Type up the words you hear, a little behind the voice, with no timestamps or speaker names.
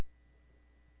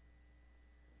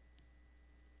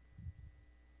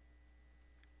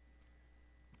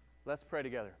Let's pray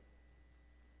together.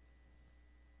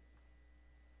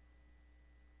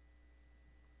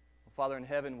 Well, Father in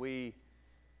heaven, we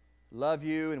love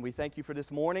you and we thank you for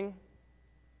this morning.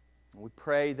 We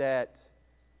pray that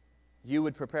you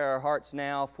would prepare our hearts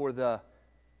now for the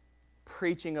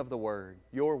preaching of the Word,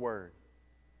 your Word.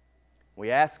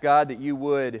 We ask, God, that you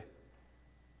would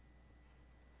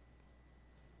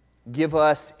give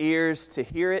us ears to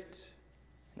hear it,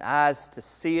 and eyes to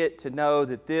see it, to know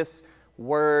that this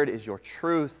Word is your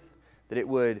truth, that it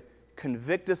would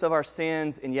convict us of our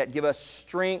sins and yet give us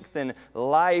strength and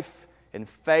life and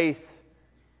faith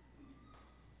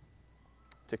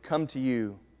to come to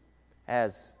you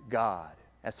as God,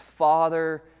 as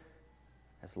Father,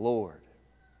 as Lord.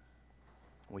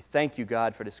 We thank you,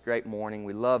 God, for this great morning.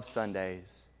 We love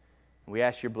Sundays. We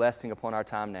ask your blessing upon our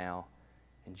time now.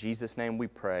 In Jesus' name we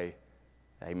pray.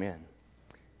 Amen.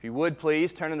 If you would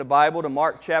please turn in the Bible to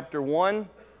Mark chapter 1.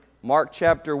 Mark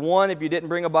chapter 1. If you didn't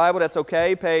bring a Bible, that's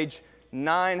okay. Page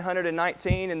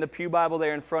 919 in the pew Bible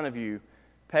there in front of you.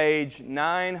 Page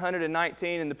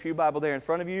 919 in the pew Bible there in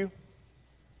front of you.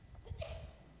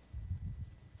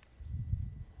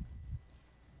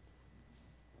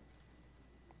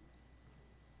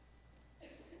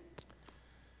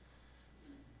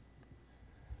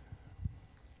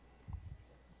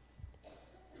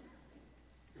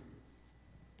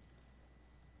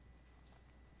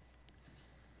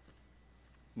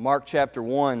 Mark chapter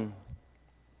 1.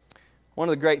 One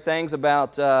of the great things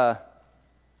about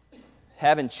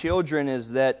having children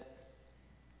is that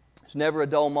there's never a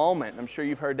dull moment. I'm sure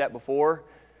you've heard that before.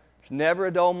 There's never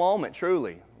a dull moment,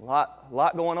 truly. A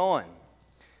lot going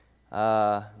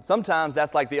on. Sometimes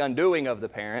that's like the undoing of the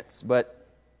parents, but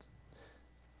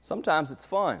sometimes it's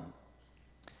fun.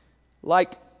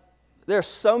 Like, there are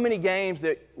so many games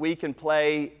that we can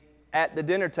play at the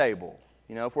dinner table.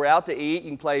 You know, if we're out to eat, you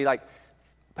can play like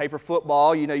paper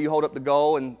football. You know, you hold up the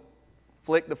goal and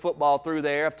flick the football through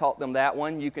there. I've taught them that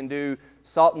one. You can do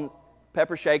salt and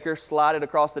pepper shaker, slide it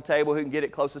across the table, who can get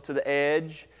it closest to the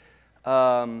edge.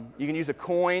 You can use a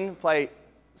coin, play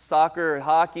soccer or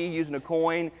hockey using a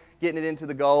coin, getting it into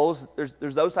the goals. There's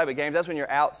those type of games. That's when you're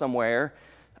out somewhere.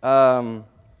 There's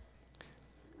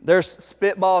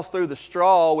spitballs through the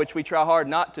straw, which we try hard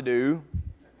not to do.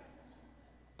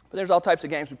 But there's all types of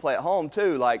games we play at home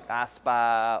too, like I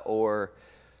Spy or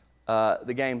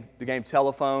the game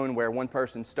telephone, where one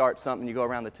person starts something, you go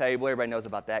around the table. Everybody knows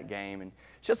about that game, and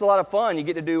it's just a lot of fun. You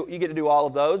get to do all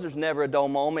of those. There's never a dull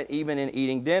moment, even in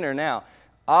eating dinner. Now,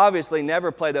 obviously, never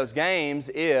play those games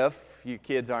if you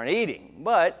kids aren't eating.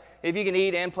 But if you can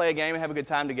eat and play a game and have a good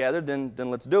time together, then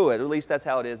let's do it. At least that's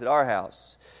how it is at our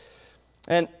house.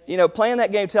 And you know, playing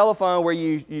that game telephone where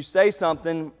you say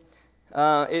something.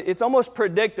 It's almost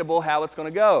predictable how it's going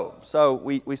to go. So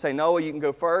we say, Noah, you can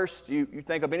go first. You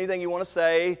think of anything you want to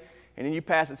say, and then you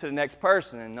pass it to the next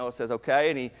person. And Noah says,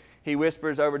 okay, and he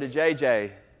whispers over to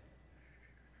JJ.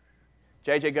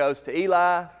 JJ goes to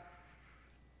Eli.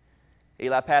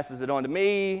 Eli passes it on to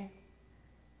me.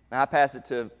 I pass it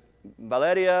to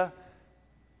Valeria.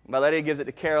 Valeria gives it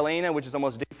to Carolina, which is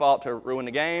almost default to ruin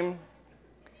the game.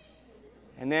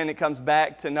 And then it comes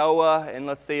back to Noah, and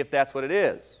let's see if that's what it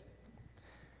is.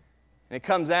 And it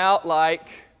comes out like,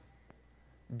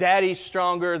 Daddy's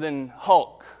stronger than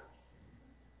Hulk.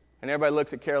 And everybody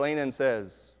looks at Carolina and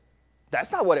says, that's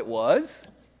not what it was.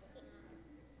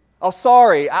 Oh,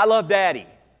 sorry, I love Daddy.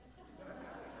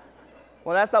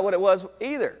 Well, that's not what it was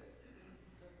either.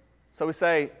 So we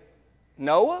say,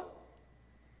 Noah,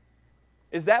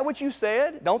 is that what you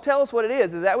said? Don't tell us what it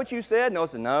is. Is that what you said? Noah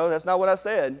said, no, that's not what I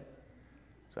said.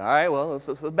 So, all right, well, let's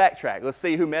backtrack. Let's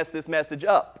see who messed this message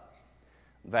up.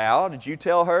 Val, did you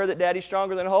tell her that Daddy's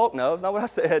stronger than Hulk? No, that's not what I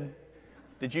said.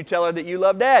 Did you tell her that you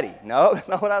love Daddy? No, that's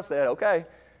not what I said. Okay.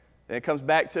 Then it comes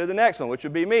back to the next one, which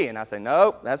would be me. And I say,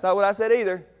 no, that's not what I said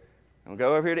either. And we'll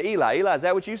go over here to Eli. Eli, is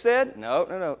that what you said?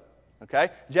 No. Okay.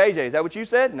 JJ, is that what you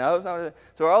said? No, it's not what I said.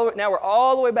 So now we're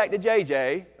all the way back to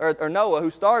JJ, or Noah,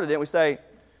 who started it. And we say,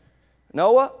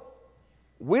 Noah,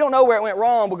 we don't know where it went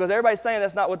wrong because everybody's saying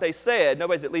that's not what they said.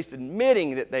 Nobody's at least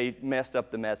admitting that they messed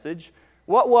up the message.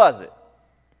 What was it?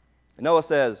 Noah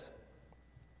says,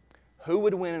 who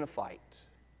would win in a fight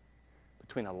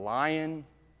between a lion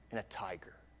and a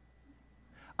tiger?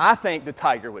 I think the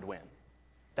tiger would win.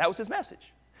 That was his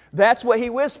message. That's what he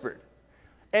whispered.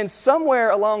 And somewhere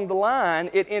along the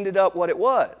line, it ended up what it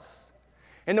was.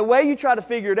 And the way you try to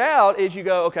figure it out is you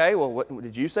go, okay, well,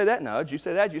 did you say that? No, did you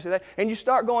say that? Did you say that? And you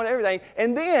start going to everything.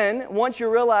 And then once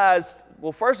you realize,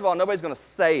 well, first of all, nobody's going to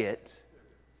say it.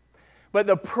 But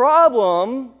the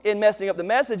problem in messing up the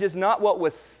message is not what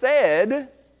was said,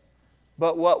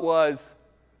 but what was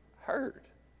heard.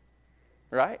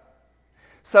 right?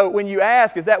 So when you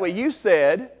ask, is that what you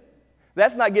said?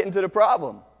 That's not getting to the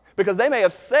problem. Because they may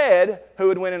have said who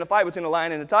would win in a fight between a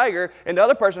lion and a tiger, and the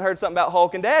other person heard something about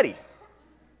Hulk and Daddy.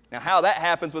 Now, how that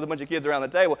happens with a bunch of kids around the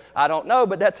table, I don't know,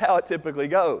 but that's how it typically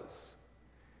goes.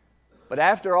 But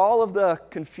after all of the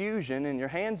confusion and your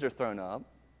hands are thrown up,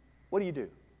 what do?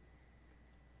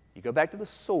 You go back to the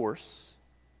source,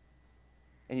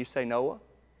 and you say, Noah,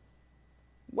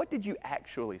 what did you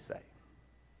actually say?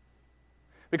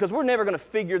 Because we're never going to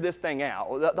figure this thing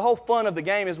out. The whole fun of the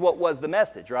game is what was the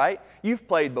message, right? You've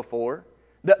played before.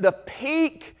 The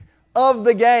peak of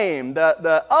the game,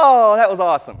 oh, that was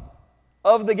awesome,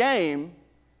 of the game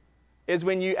is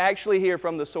when you actually hear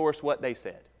from the source what they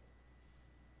said.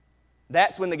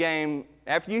 That's when the game,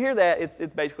 after you hear that,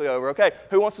 it's basically over. Okay,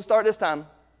 who wants to start this time?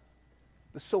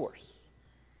 The source.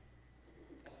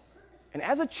 And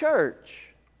as a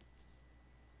church,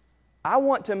 I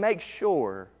want to make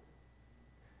sure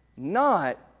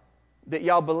not that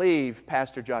y'all believe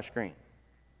Pastor Josh Green.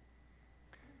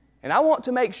 And I want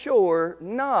to make sure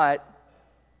not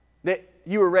that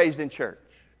you were raised in church.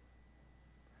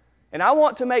 And I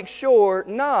want to make sure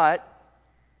not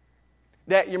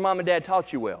that your mom and dad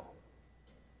taught you well.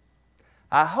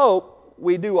 I hope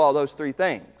we do all those three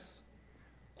things.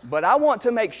 But I want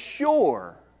to make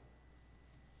sure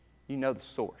you know the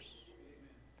source.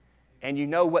 And you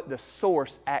know what the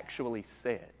source actually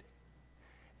said.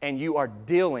 And you are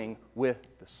dealing with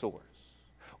the source.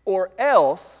 Or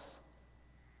else,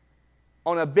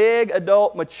 on a big,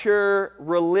 adult, mature,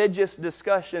 religious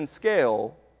discussion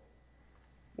scale,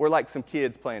 we're like some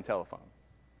kids playing telephone.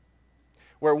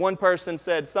 Where one person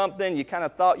said something, you kind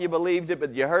of thought you believed it,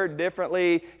 but you heard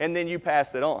differently, and then you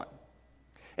passed it on.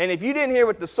 And if you didn't hear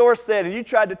what the source said and you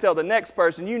tried to tell the next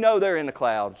person, you know they're in the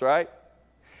clouds, right?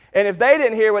 And if they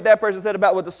didn't hear what that person said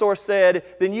about what the source said,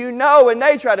 then you know when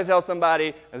they try to tell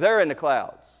somebody, they're in the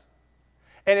clouds.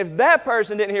 And if that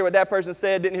person didn't hear what that person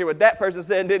said, didn't hear what that person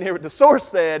said, and didn't hear what the source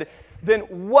said, then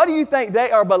what do you think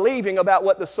they are believing about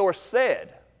what the source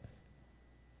said?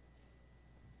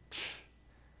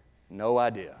 No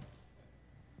idea.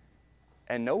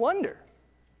 And no wonder.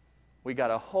 We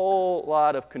got a whole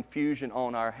lot of confusion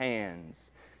on our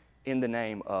hands in the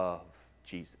name of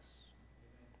Jesus.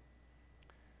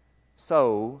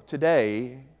 So,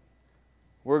 today,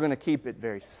 we're going to keep it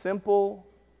very simple,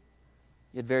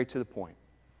 yet very to the point.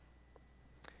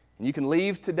 And you can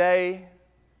leave today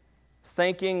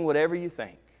thinking whatever you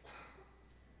think.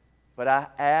 But I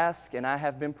ask, and I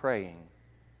have been praying,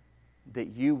 that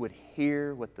you would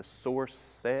hear what the source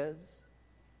says,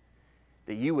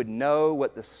 that you would know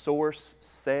what the source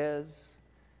says,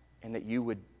 and that you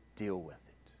would deal with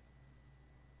it.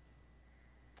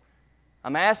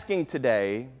 I'm asking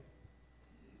today,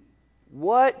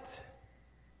 what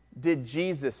did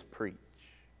Jesus preach?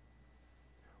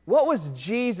 What was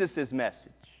Jesus'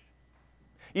 message?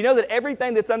 You know that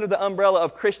everything that's under the umbrella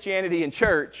of Christianity and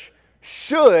church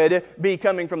should be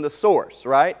coming from the source,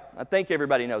 right? I think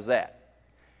everybody knows that.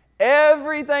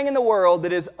 Everything in the world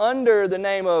that is under the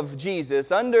name of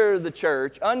Jesus, under the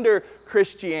church, under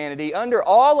Christianity, under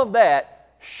all of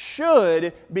that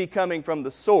should be coming from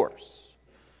the source.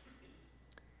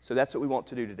 So that's what we want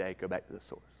to do today, go back to the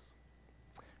source.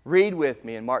 Read with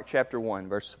me in Mark chapter 1,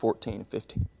 verses 14 and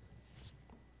 15.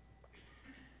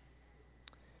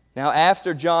 Now,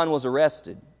 after John was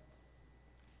arrested,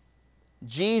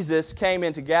 Jesus came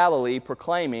into Galilee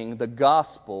proclaiming the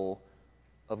gospel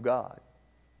of God.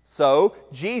 So,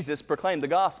 Jesus proclaimed the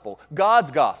gospel, God's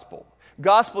gospel.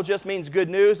 Gospel just means good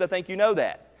news. I think you know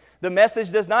that. The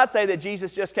message does not say that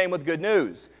Jesus just came with good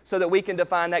news so that we can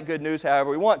define that good news however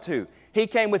we want to. He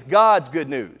came with God's good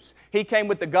news. He came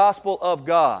with the gospel of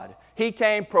God. He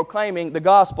came proclaiming the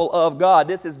gospel of God.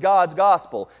 This is God's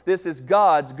gospel. This is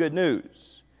God's good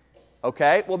news.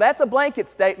 Okay? Well, that's a blanket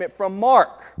statement from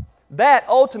Mark. That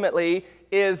ultimately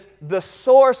is the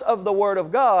source of the Word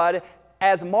of God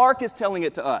as Mark is telling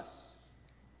it to us.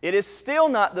 It is still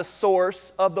not the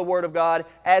source of the Word of God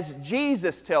as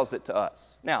Jesus tells it to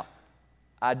us. Now,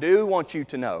 I do want you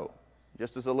to know,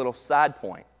 just as a little side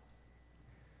point,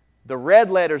 the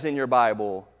red letters in your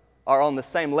Bible are on the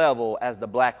same level as the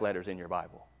black letters in your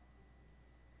Bible.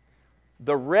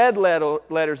 The red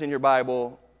letters in your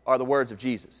Bible are the words of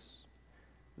Jesus.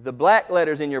 The black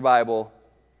letters in your Bible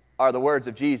are the words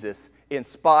of Jesus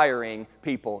inspiring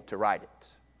people to write it.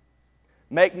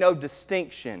 Make no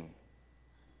distinction.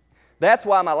 That's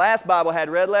why my last Bible had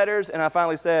red letters, and I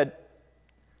finally said,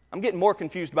 I'm getting more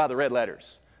confused by the red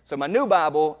letters. So my new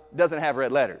Bible doesn't have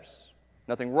red letters.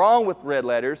 Nothing wrong with red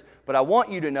letters, but I want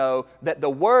you to know that the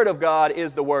Word of God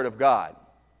is the Word of God.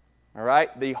 All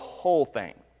right? The whole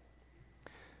thing.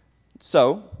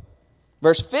 So,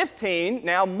 verse 15,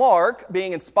 now Mark,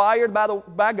 being inspired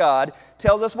by God,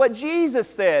 tells us what Jesus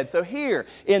said. So here,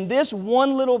 in this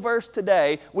one little verse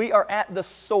today, we are at the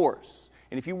source.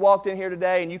 And if you walked in here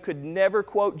today and you could never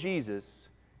quote Jesus,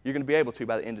 you're going to be able to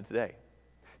by the end of today.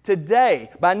 Today,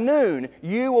 by noon,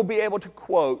 you will be able to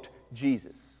quote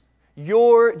Jesus.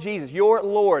 Your Jesus, your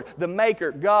Lord, the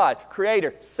Maker, God,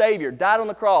 Creator, Savior, died on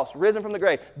the cross, risen from the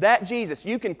grave. That Jesus,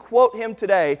 you can quote Him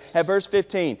today at verse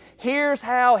 15. Here's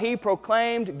how He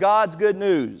proclaimed God's good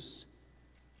news.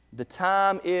 The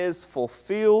time is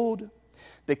fulfilled.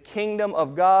 The kingdom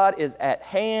of God is at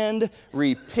hand.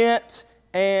 Repent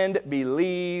and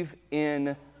believe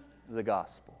in the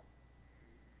gospel.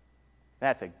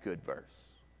 That's a good verse.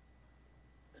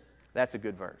 That's a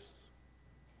good verse.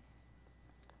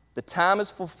 The time is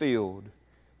fulfilled.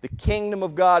 The kingdom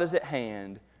of God is at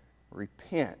hand.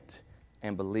 Repent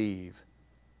and believe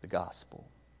the gospel.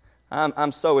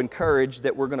 I'm so encouraged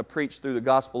that we're going to preach through the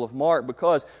Gospel of Mark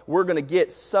because we're going to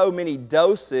get so many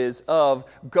doses of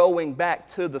going back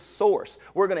to the source.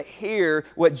 We're going to hear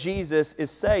what Jesus is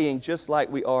saying just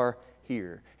like we are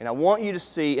here. And I want you to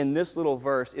see in this little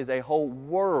verse is a whole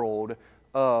world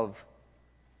of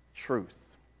truth.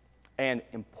 And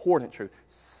important truth,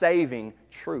 saving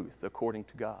truth according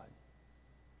to God.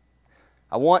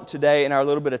 I want today in our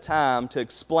little bit of time to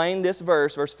explain this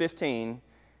verse, verse 15,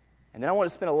 and then I want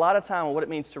to spend a lot of time on what it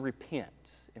means to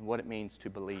repent and what it means to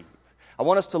believe. I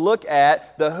want us to look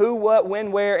at the who, what,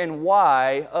 when, where, and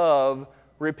why of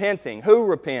repenting. Who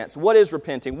repents? What is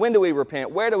repenting? When do we repent?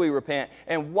 Where do we repent?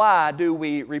 And why do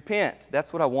we repent?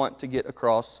 That's what I want to get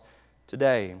across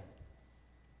today.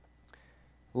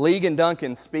 Ligon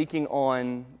Duncan, speaking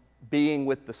on being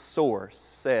with the source,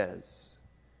 says,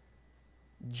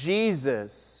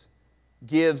 Jesus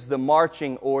gives the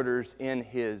marching orders in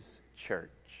His church.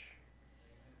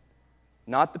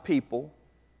 Not the people,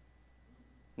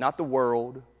 not the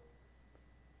world,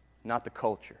 not the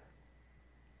culture.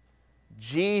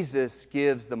 Jesus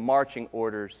gives the marching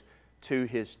orders to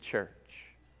His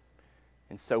church.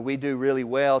 And so we do really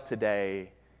well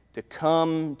today to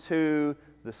come to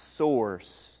the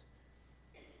source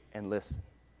and listen.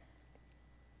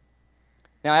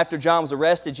 Now, after John was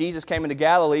arrested, Jesus came into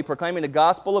Galilee proclaiming the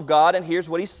gospel of God, and here's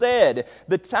what He said.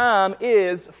 The time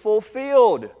is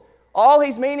fulfilled. All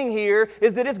He's meaning here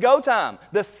is that it's go time.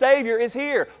 The Savior is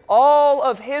here. All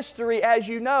of history, as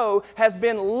you know, has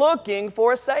been looking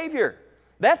for a Savior.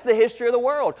 That's the history of the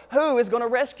world. Who is going to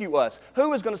rescue us?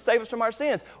 Who is going to save us from our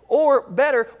sins? Or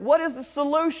better, what is the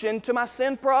solution to my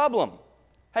sin problem?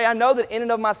 Hey, I know that in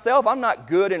and of myself, I'm not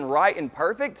good and right and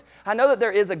perfect. I know that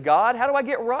there is a God. How do I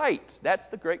get right? That's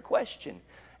the great question.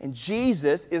 And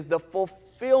Jesus is the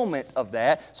fulfillment of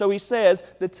that. So He says,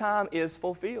 the time is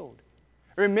fulfilled.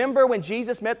 Remember when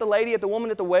Jesus met the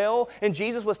woman at the well, and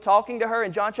Jesus was talking to her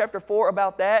in John chapter 4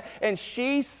 about that, and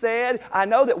she said, I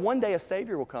know that one day a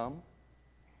Savior will come.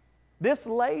 This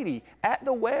lady at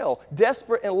the well,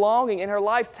 desperate and longing in her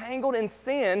life, tangled in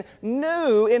sin,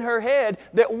 knew in her head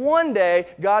that one day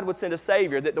God would send a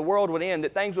Savior, that the world would end,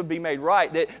 that things would be made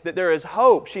right, that there is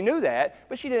hope. She knew that,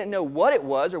 but she didn't know what it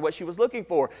was or what she was looking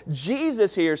for.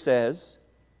 Jesus here says,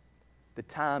 the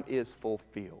time is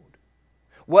fulfilled.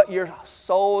 What your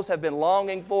souls have been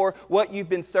longing for, what you've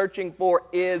been searching for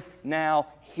is now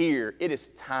here. It is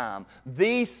time.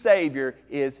 The Savior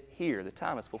is here. The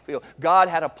time is fulfilled. God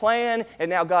had a plan, and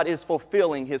now God is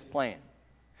fulfilling His plan.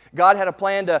 God had a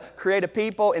plan to create a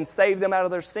people and save them out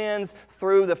of their sins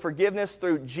through the forgiveness,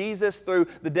 through Jesus, through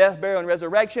the death, burial, and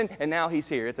resurrection, and now He's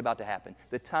here. It's about to happen.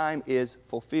 The time is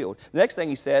fulfilled. The next thing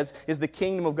He says is the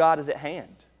kingdom of God is at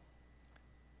hand.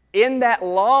 In that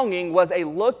longing was a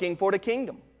looking for the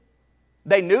kingdom.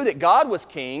 They knew that God was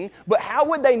king, but how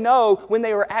would they know when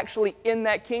they were actually in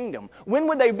that kingdom? When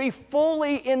would they be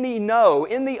fully in the know,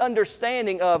 in the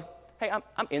understanding of, hey,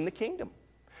 I'm in the kingdom.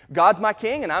 God's my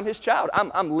king and I'm His child.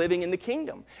 I'm living in the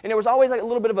kingdom. And there was always like a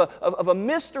little bit of a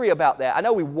mystery about that. I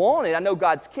know we want it. I know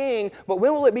God's king, but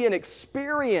when will it be an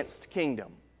experienced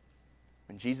kingdom?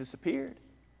 When Jesus appeared,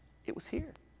 it was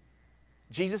here.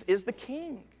 Jesus is the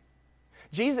king.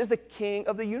 Jesus is the king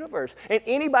of the universe. And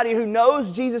anybody who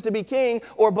knows Jesus to be king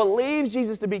or believes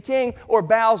Jesus to be king or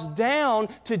bows down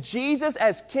to Jesus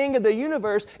as king of the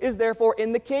universe is therefore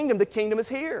in the kingdom. The kingdom is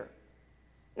here.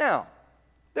 Now,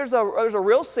 there's a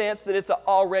real sense that it's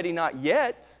already not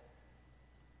yet.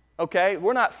 Okay?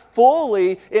 We're not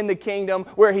fully in the kingdom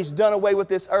where He's done away with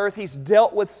this earth. He's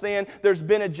dealt with sin. There's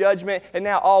been a judgment. And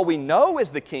now all we know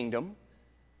is the kingdom.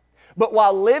 But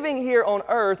while living here on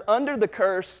earth under the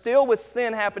curse, still with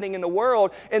sin happening in the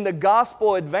world and the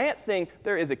gospel advancing,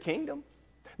 there is a kingdom.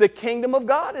 The kingdom of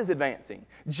God is advancing.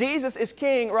 Jesus is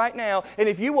king right now, and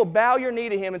if you will bow your knee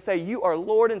to Him and say, you are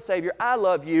Lord and Savior, I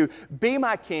love you, be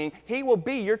my king, He will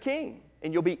be your king.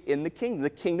 And you'll be in the kingdom.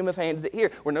 The kingdom of hands is here.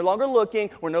 We're no longer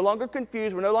looking. We're no longer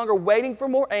confused. We're no longer waiting for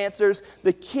more answers.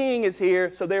 The king is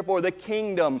here, so therefore the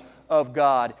kingdom of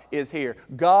God is here.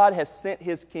 God has sent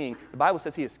His king. The Bible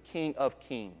says He is King of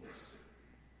kings.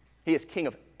 He is king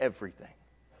of everything.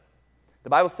 The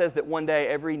Bible says that one day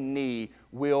every knee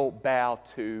will bow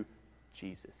to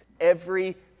Jesus.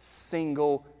 Every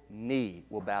single knee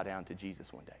will bow down to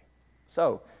Jesus one day.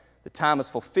 So, the time is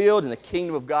fulfilled and the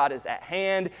kingdom of God is at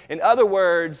hand. In other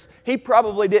words, He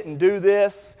probably didn't do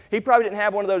this. He probably didn't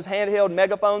have one of those handheld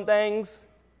megaphone things.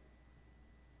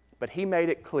 But He made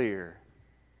it clear,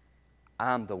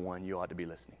 I'm the one you ought to be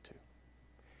listening to.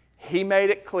 He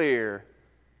made it clear,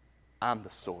 I'm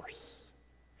the source.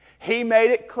 He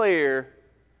made it clear,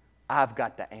 I've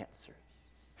got the answers.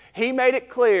 He made it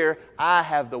clear, I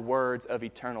have the words of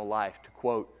eternal life, to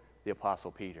quote the Apostle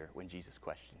Peter when Jesus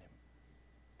questioned him.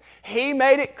 He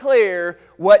made it clear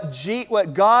what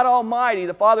God Almighty,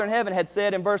 the Father in heaven, had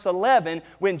said in verse 11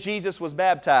 when Jesus was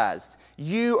baptized.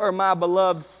 You are my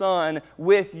beloved Son,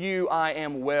 with you I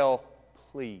am well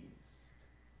pleased.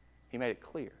 He made it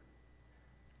clear.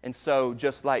 And so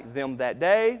just like them that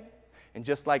day, and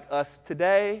just like us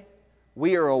today,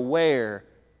 we are aware,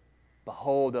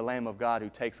 behold the Lamb of God who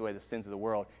takes away the sins of the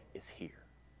world is here.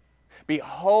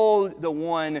 Behold the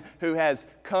one who has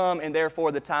come and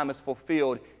therefore the time is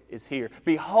fulfilled is here.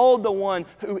 Behold the one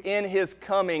who in His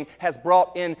coming has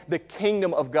brought in the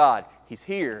kingdom of God. He's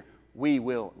here. We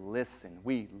will listen.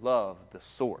 We love the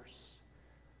source.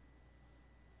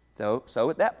 So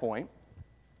at that point,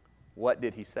 what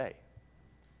did He say?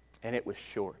 And it was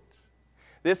short.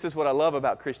 This is what I love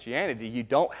about Christianity. You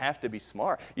don't have to be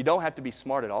smart. You don't have to be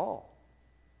smart at all.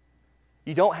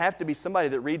 You don't have to be somebody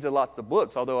that reads lots of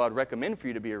books, although I'd recommend for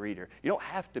you to be a reader. You don't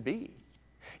have to be.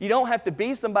 You don't have to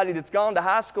be somebody that's gone to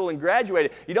high school and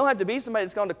graduated. You don't have to be somebody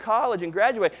that's gone to college and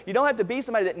graduated. You don't have to be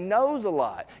somebody that knows a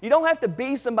lot. You don't have to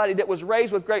be somebody that was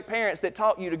raised with great parents that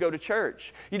taught you to go to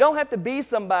church. You don't have to be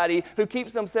somebody who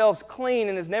keeps themselves clean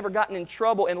and has never gotten in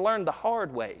trouble and learned the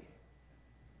hard way.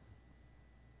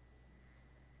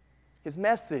 His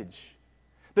message,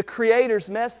 the Creator's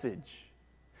message,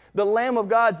 the Lamb of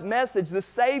God's message, the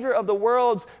Savior of the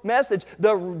world's message,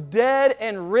 the dead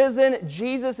and risen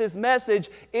Jesus' message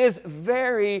is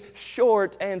very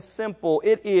short and simple.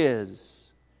 It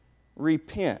is,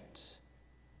 repent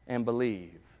and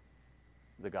believe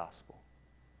the gospel.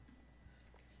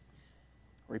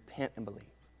 Repent and believe.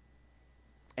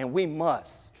 And we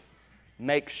must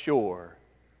make sure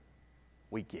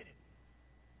we get it.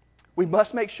 We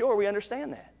must make sure we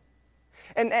understand that.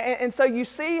 And so you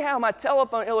see how my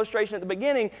telephone illustration at the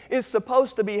beginning is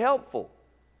supposed to be helpful.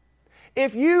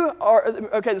 If you are,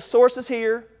 okay, the source is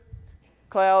here,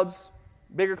 clouds,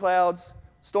 bigger clouds,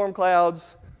 storm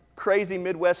clouds, crazy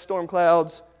Midwest storm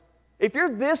clouds. If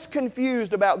you're this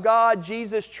confused about God,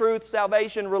 Jesus, truth,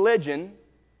 salvation, religion,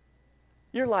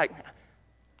 you're like,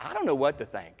 I don't know what to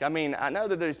think. I mean, I know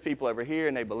that there's people over here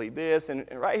and they believe this, and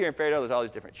right here in Fairdale there's all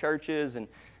these different churches, and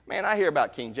man, I hear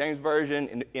about King James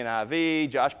Version, NIV,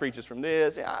 Josh preaches from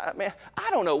this. Man, I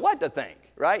don't know what to think,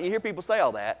 right? You hear people say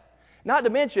all that. Not to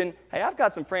mention, hey, I've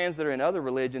got some friends that are in other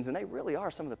religions, and they really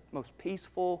are some of the most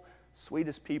peaceful,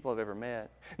 sweetest people I've ever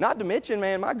met. Not to mention,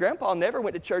 man, my grandpa never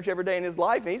went to church every day in his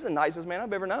life, and he's the nicest man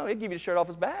I've ever known. He'd give you the shirt off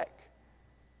his back.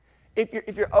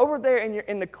 If you're over there and you're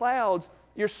in the clouds,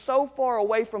 you're so far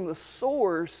away from the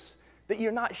source that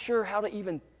you're not sure how to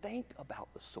even think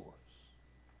about the source.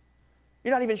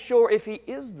 You're not even sure if He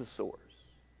is the source.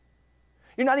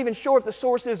 You're not even sure if the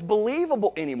source is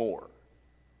believable anymore.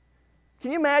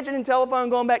 Can you imagine in telephone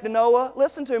going back to Noah?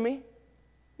 Listen to me.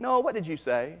 Noah, what did you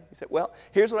say? He said, well,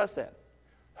 here's what I said.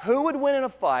 Who would win in a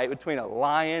fight between a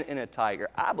lion and a tiger?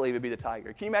 I believe it'd be the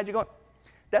tiger. Can you imagine going,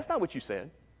 that's not what you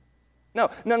said. No.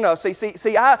 See,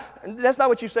 that's not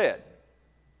what you said.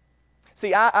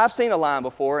 See, I've seen a lion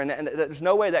before, and there's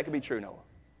no way that could be true, Noah.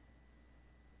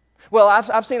 Well,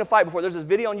 I've seen a fight before. There's this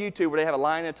video on YouTube where they have a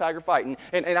lion and a tiger fighting,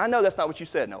 and I know that's not what you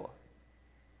said, Noah.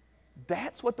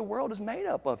 That's what the world is made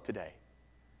up of today.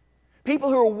 People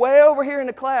who are way over here in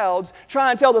the clouds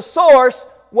trying to tell the source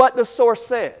what the source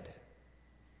said.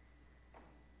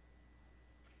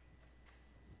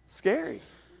 Scary.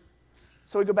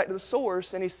 So we go back to the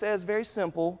source, and He says, very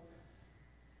simple,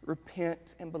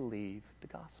 repent and believe the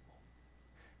gospel.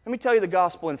 Let me tell you the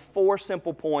gospel in 4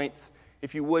 simple points.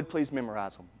 If you would, please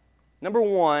memorize them. Number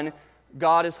 1,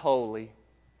 God is holy.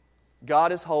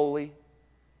 God is holy.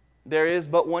 There is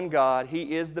but one God.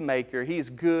 He is the maker. He is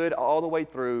good all the way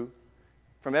through.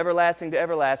 From everlasting to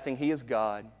everlasting, He is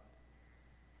God.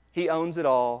 He owns it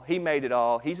all. He made it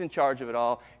all. He's in charge of it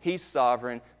all. He's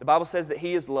sovereign. The Bible says that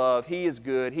He is love. He is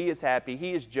good. He is happy.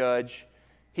 He is judge.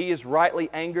 He is rightly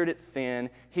angered at sin.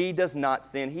 He does not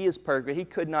sin. He is perfect. He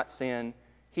could not sin.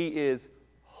 He is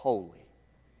holy.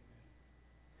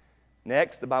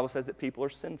 Next, the Bible says that people are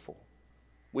sinful.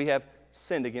 We have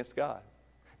sinned against God.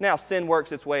 Now, sin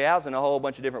works its way out in a whole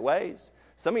bunch of different ways.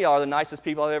 Some of y'all are the nicest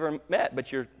people I've ever met,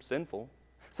 but you're sinful.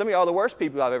 Some of y'all are the worst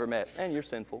people I've ever met, and you're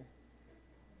sinful.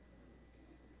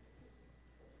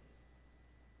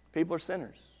 People are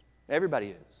sinners. Everybody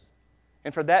is.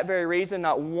 And for that very reason,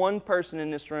 not one person in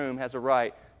this room has a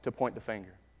right to point the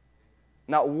finger.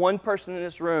 Not one person in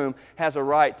this room has a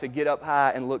right to get up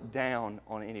high and look down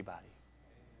on anybody.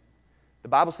 The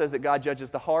Bible says that God judges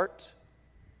the heart.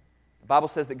 The Bible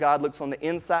says that God looks on the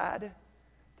inside.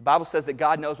 The Bible says that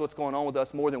God knows what's going on with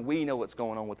us more than we know what's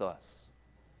going on with us.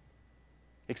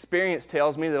 Experience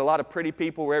tells me that a lot of pretty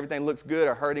people where everything looks good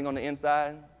are hurting on the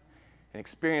inside. And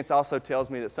experience also tells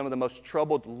me that some of the most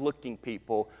troubled-looking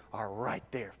people are right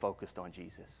there focused on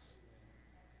Jesus.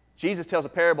 Jesus tells a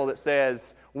parable that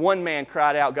says, one man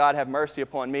cried out, God, have mercy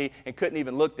upon me, and couldn't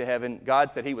even look to heaven.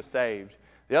 God said he was saved.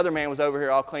 The other man was over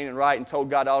here all clean and right and told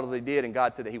God all that he did, and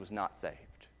God said that he was not saved.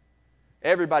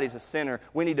 Everybody's a sinner.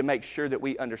 We need to make sure that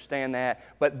we understand that.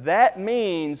 But that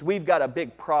means we've got a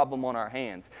big problem on our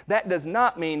hands. That does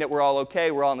not mean that we're all okay,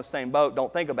 we're all in the same boat,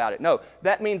 don't think about it. No,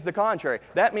 that means the contrary.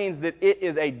 That means that it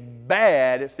is a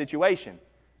bad situation.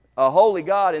 A holy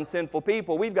God and sinful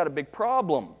people, we've got a big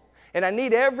problem. And I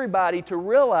need everybody to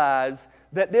realize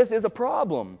that this is a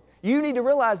problem. You need to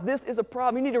realize this is a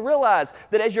problem. You need to realize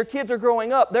that as your kids are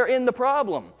growing up, they're in the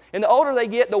problem. And the older they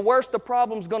get, the worse the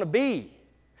problem's going to be.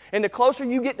 And the closer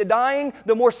you get to dying,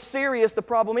 the more serious the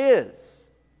problem is.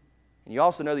 And you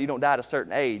also know that you don't die at a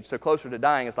certain age, so closer to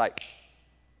dying is like,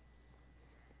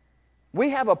 we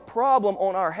have a problem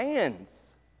on our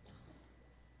hands.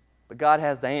 But God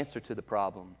has the answer to the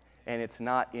problem, and it's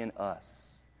not in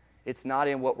us. It's not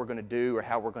in what we're going to do or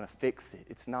how we're going to fix it.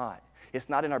 It's not. It's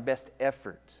not in our best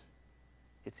effort.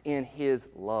 It's in His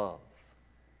love.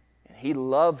 And He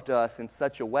loved us in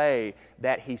such a way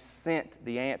that He sent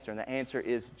the answer. And the answer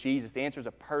is Jesus. The answer is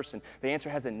a person. The answer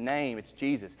has a name. It's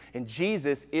Jesus. And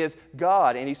Jesus is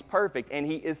God, and He's perfect, and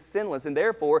He is sinless. And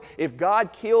therefore, if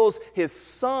God kills His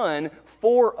Son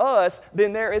for us,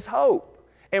 then there is hope.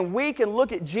 And we can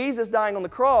look at Jesus dying on the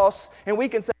cross, and we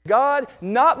can say, God,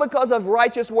 not because of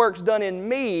righteous works done in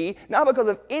me, not because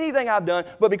of anything I've done,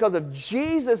 but because of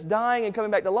Jesus dying and coming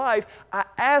back to life, I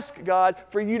ask God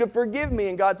for you to forgive me.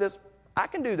 And God says, I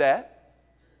can do that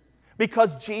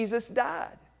because Jesus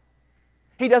died.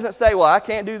 He doesn't say, well, I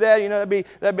can't do that. You know,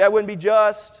 that wouldn't be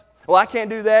just. Well, I can't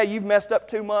do that. You've messed up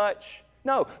too much.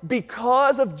 No,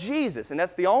 because of Jesus, and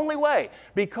that's the only way.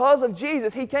 Because of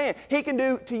Jesus, He can. He can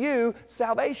do to you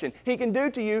salvation. He can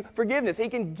do to you forgiveness. He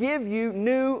can give you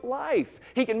new life.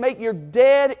 He can make your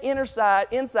dead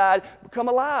inside become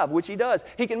alive, which He does.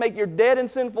 He can make your dead and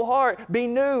sinful heart be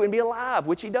new and be alive,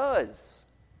 which He does.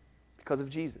 Because of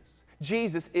Jesus.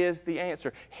 Jesus is the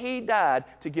answer. He died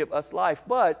to give us life.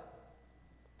 But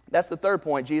that's the third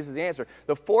point. Jesus is the answer.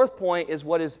 The fourth point is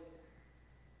what is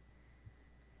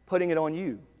putting it on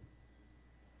you.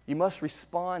 You must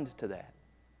respond to that.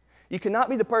 You cannot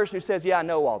be the person who says, yeah, I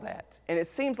know all that. And it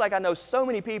seems like I know so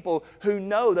many people who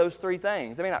know those three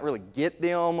things. They may not really get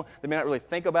them. They may not really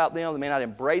think about them. They may not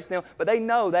embrace them. But they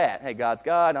know that. Hey, God's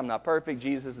God. I'm not perfect.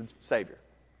 Jesus is Savior.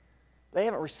 They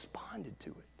haven't responded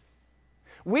to it.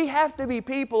 We have to be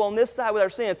people on this side with our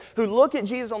sins who look at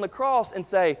Jesus on the cross and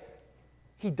say,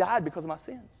 He died because of my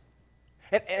sins.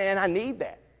 And I need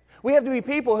that. We have to be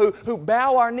people who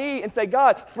bow our knee and say,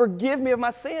 God, forgive me of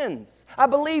my sins. I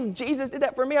believe Jesus did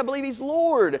that for me. I believe He's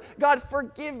Lord. God,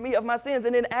 forgive me of my sins.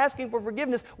 And in asking for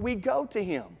forgiveness, we go to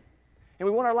Him. And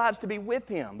we want our lives to be with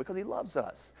Him because He loves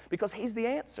us, because He's the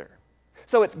answer.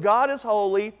 So it's God is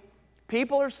holy,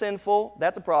 people are sinful,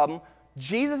 that's a problem.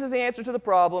 Jesus is the answer to the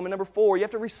problem. And number 4, you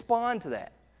have to respond to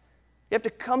that. You have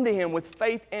to come to Him with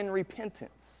faith and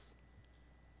repentance.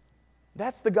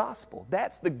 That's the gospel.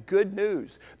 That's the good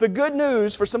news. The good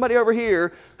news for somebody over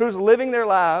here who's living their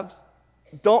lives,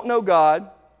 don't know God,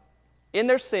 in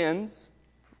their sins,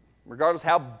 regardless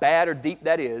how bad or deep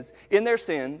that is, in their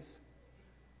sins,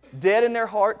 dead in their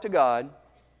heart to God,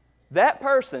 that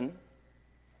person,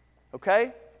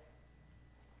 okay,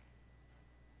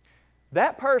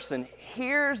 that person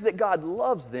hears that God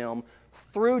loves them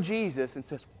through Jesus and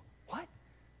says, what?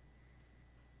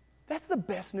 That's the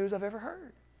best news I've ever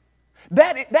heard.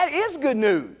 That is good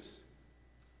news.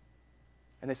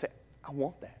 And they say, I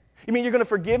want that. You mean you're going to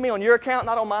forgive me on your account,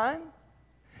 not on mine?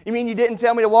 You mean you didn't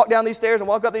tell me to walk down these stairs and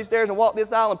walk up these stairs and walk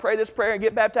this aisle and pray this prayer and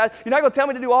get baptized? You're not going to tell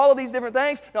me to do all of these different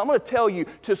things? No, I'm going to tell you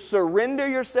to surrender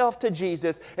yourself to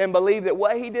Jesus and believe that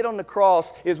what He did on the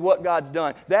cross is what God's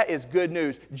done. That is good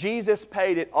news. Jesus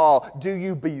paid it all. Do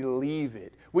you believe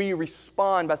it? Will you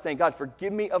respond by saying, God,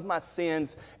 forgive me of my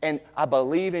sins, and I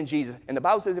believe in Jesus? And the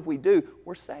Bible says if we do,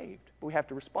 we're saved. But we have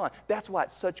to respond. That's why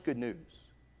it's such good news.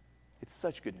 It's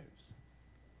such good news.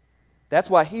 That's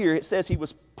why here it says He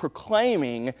was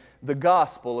proclaiming the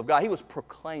gospel of God. He was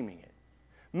proclaiming it.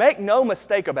 Make no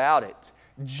mistake about it.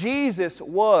 Jesus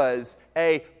was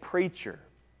a preacher.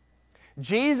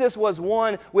 Jesus was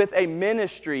one with a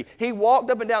ministry. He walked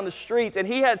up and down the streets and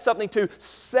He had something to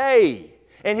say.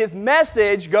 And His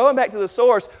message, going back to the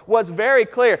source, was very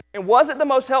clear. And was it the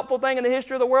most helpful thing in the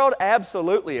history of the world?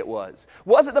 Absolutely it was.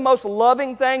 Was it the most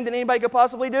loving thing that anybody could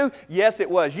possibly do? Yes, it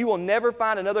was. You will never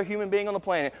find another human being on the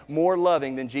planet more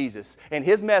loving than Jesus. And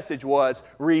His message was,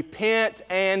 repent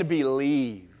and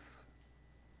believe.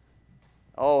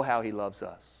 Oh, how He loves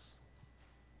us.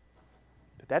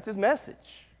 But that's His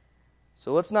message.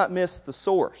 So let's not miss the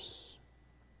source.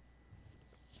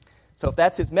 So if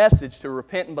that's His message, to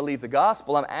repent and believe the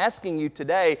gospel, I'm asking you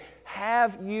today,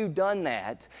 have you done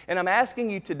that? And I'm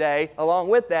asking you today, along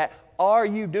with that, are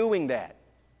you doing that?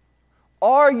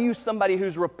 Are you somebody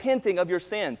who's repenting of your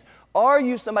sins? Are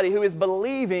you somebody who is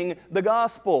believing the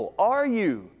gospel? Are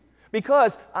you?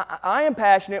 Because I am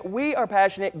passionate, we are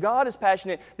passionate, God is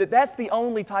passionate, that that's the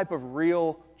only type of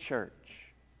real church.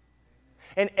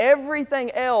 And everything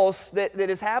else that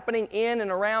is happening in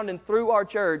and around and through our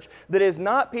church that is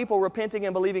not people repenting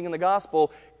and believing in the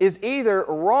gospel is either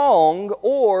wrong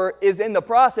or is in the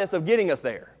process of getting us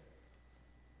there.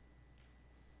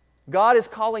 God is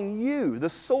calling you, the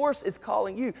source is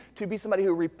calling you to be somebody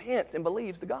who repents and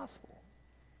believes the gospel.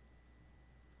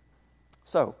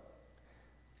 So,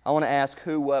 I want to ask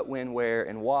who, what, when, where,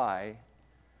 and why.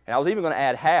 And I was even going to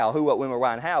add how, who, what, when, where,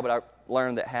 why, and how, but I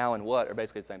learned that how and what are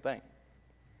basically the same thing.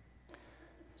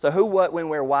 So who, what, when,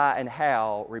 where, why, and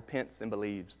how repents and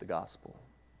believes the gospel?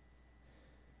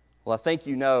 Well, I think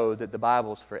you know that the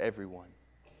Bible's for everyone.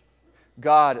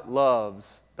 God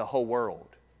loves the whole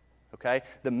world. Okay?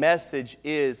 The message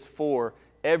is for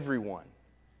everyone.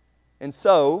 And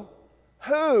so,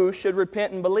 who should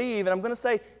repent and believe? And I'm going to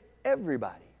say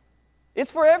everybody.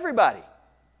 It's for everybody.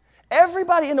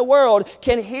 Everybody in the world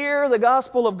can hear the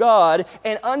gospel of God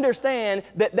and understand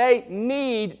that they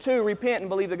need to repent and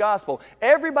believe the gospel.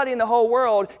 Everybody in the whole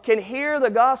world can hear the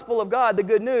gospel of God, the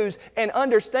good news, and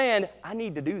understand, I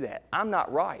need to do that. I'm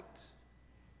not right.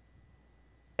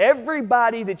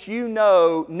 Everybody that you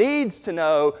know needs to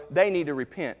know they need to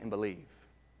repent and believe.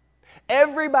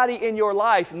 Everybody in your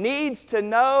life needs to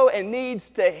know and needs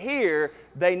to hear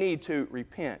they need to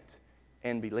repent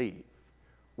and believe.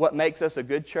 What makes us a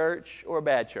good church or a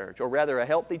bad church, or rather a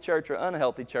healthy church or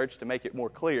unhealthy church, to make it more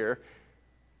clear,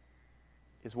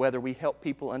 is whether we help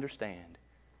people understand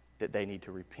that they need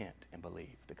to repent and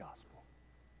believe the gospel.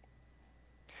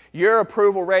 Your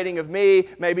approval rating of me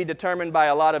may be determined by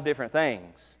a lot of different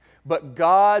things, but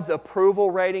God's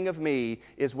approval rating of me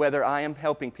is whether I am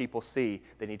helping people see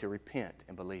they need to repent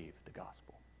and believe the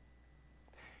gospel.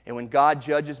 And when God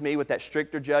judges me with that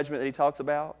stricter judgment that He talks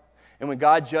about, and when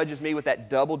God judges me with that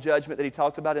double judgment that He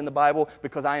talks about in the Bible,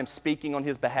 because I am speaking on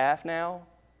His behalf now,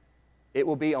 it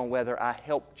will be on whether I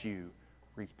helped you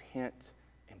repent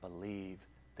and believe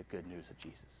the good news of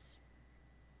Jesus.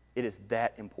 It is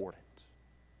that important.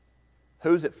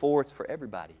 Who's it for? It's for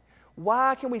everybody.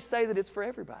 Why can we say that it's for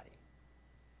everybody?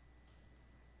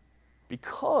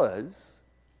 Because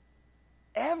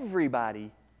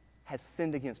everybody has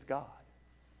sinned against God.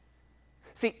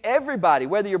 See, everybody,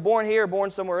 whether you're born here or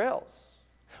born somewhere else,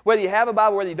 whether you have a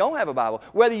Bible, whether you don't have a Bible,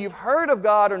 whether you've heard of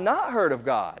God or not heard of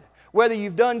God, whether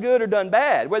you've done good or done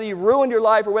bad, whether you've ruined your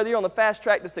life or whether you're on the fast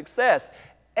track to success,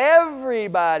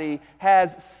 everybody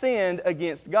has sinned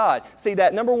against God. See,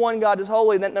 that number one, God is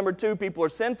holy, and that number two, people are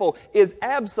sinful, is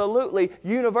absolutely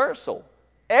universal.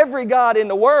 Every God in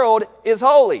the world is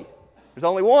holy. There's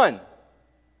only one.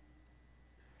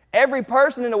 Every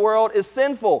person in the world is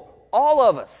sinful. All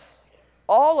of us.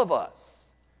 All of us.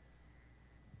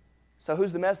 So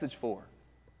who's the message for?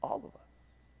 All of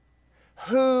us.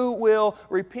 Who will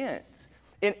repent?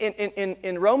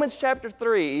 In Romans chapter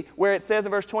 3, where it says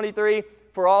in verse 23,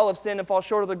 for all have sinned and fall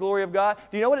short of the glory of God,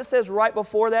 do you know what it says right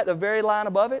before that, the very line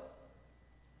above it?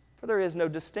 For there is no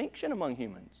distinction among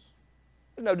humans.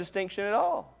 There's no distinction at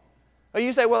all. Or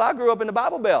you say, well, I grew up in the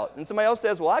Bible Belt. And somebody else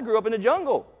says, well, I grew up in the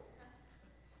jungle.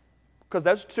 Because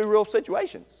those are two real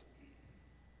situations.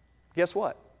 Guess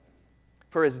what?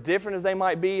 For as different as they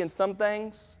might be in some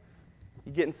things,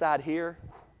 you get inside here,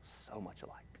 so much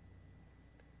alike.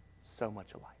 So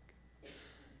much alike.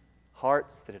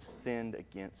 Hearts that have sinned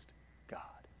against God.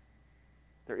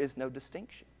 There is no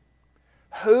distinction.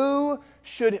 Who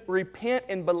should repent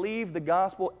and believe the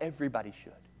gospel? Everybody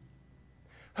should.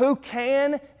 Who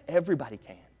can? Everybody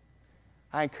can.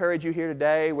 I encourage you here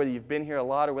today, whether you've been here a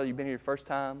lot or whether you've been here your first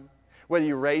time, whether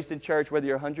you're raised in church, whether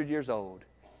you're 100 years old,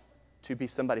 to be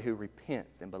somebody who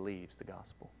repents and believes the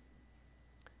gospel.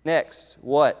 Next,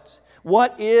 what?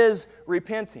 What is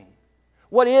repenting?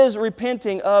 What is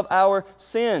repenting of our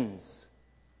sins?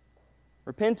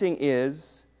 Repenting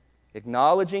is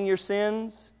acknowledging your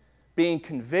sins, being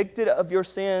convicted of your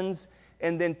sins,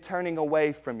 and then turning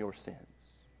away from your sins.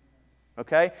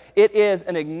 Okay? It is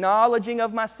an acknowledging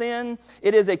of my sin,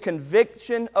 it is a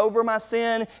conviction over my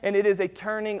sin, and it is a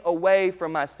turning away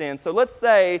from my sin. So let's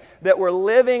say that we're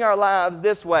living our lives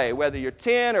this way, whether you're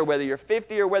 10 or whether you're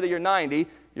 50 or whether you're 90,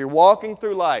 you're walking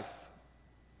through life.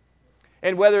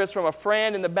 And whether it's from a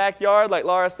friend in the backyard, like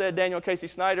Laura said, Daniel Casey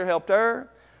Snyder helped her,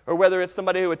 or whether it's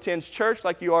somebody who attends church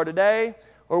like you are today,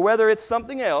 or whether it's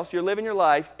something else, you're living your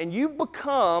life, and you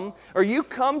become, or you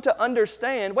come to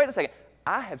understand, wait a second,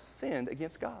 I have sinned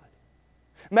against God.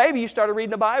 Maybe you started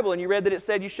reading the Bible and you read that it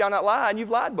said you shall not lie, and you've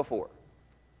lied before.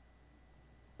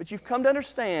 But you've come to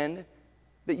understand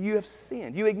that you have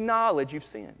sinned. You acknowledge you've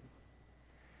sinned.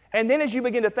 And then as you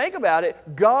begin to think about it,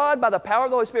 God, by the power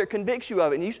of the Holy Spirit, convicts you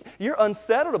of it, and you're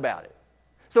unsettled about it.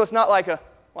 So it's not like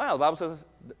wow, the Bible says,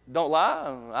 don't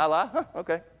lie, I lie. Huh,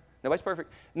 okay, nobody's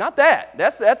perfect. Not that.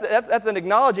 That's an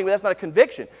acknowledging, but that's not a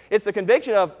conviction. It's the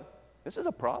conviction of, this is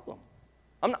a problem.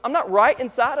 I'm not right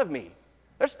inside of me.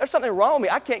 There's something wrong with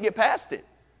me. I can't get past it.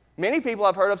 Many people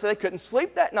I've heard of say they couldn't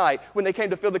sleep that night when they came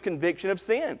to feel the conviction of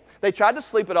sin. They tried to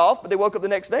sleep it off, but they woke up the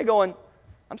next day going,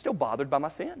 I'm still bothered by my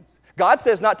sins. God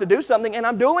says not to do something, and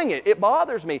I'm doing it. It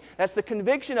bothers me. That's the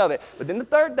conviction of it. But then the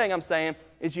third thing I'm saying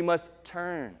is you must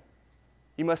turn.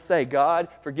 You must say, God,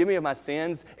 forgive me of my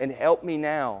sins and help me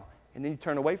now. And then you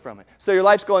turn away from it. So your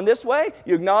life's going this way.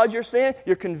 You acknowledge your sin.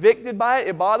 You're convicted by it.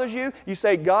 It bothers you. You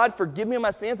say, God, forgive me of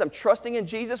my sins. I'm trusting in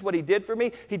Jesus, what He did for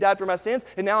me. He died for my sins.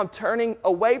 And now I'm turning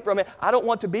away from it. I don't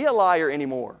want to be a liar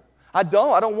anymore. I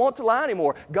don't want to lie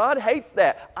anymore. God hates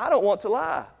that. I don't want to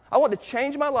lie. I want to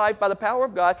change my life by the power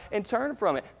of God and turn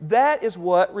from it. That is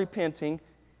what repenting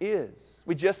is.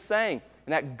 We just sang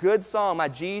in that good song, My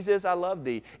Jesus, I Love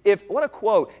Thee. What a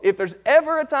quote. If there's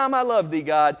ever a time I love Thee,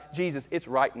 God, Jesus, it's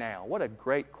right now. What a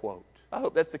great quote. I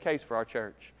hope that's the case for our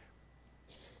church.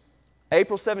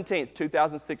 April 17th,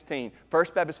 2016,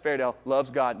 First Baptist Fairdale loves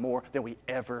God more than we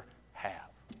ever have.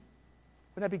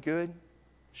 Wouldn't that be good?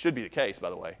 Should be the case, by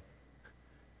the way.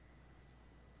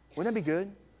 Wouldn't that be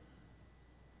good?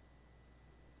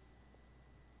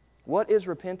 What is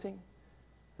repenting?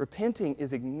 Repenting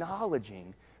is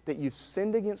acknowledging that you've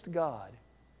sinned against God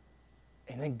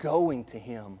and then going to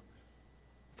Him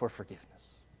for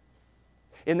forgiveness.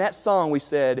 In that song we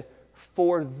said,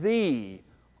 for Thee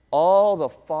all the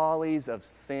follies of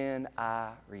sin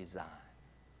I resign.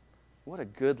 What a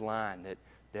good line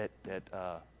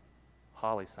that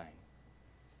Holly sang.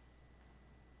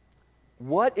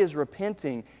 What is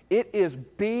repenting? It is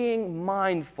being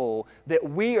mindful that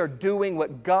we are doing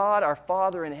what God, our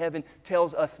Father in heaven,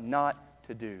 tells us not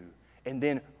to do, and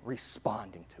then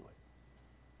responding to it.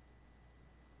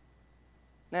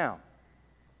 Now,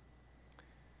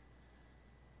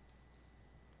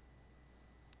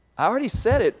 I already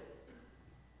said it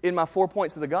in my 4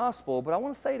 points of the gospel, but I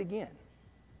want to say it again.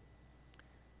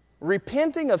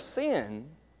 Repenting of sin,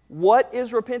 what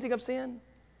is repenting of sin?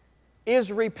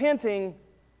 Is repenting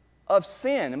of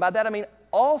sin. And by that I mean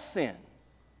all sin.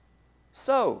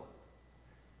 So,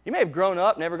 you may have grown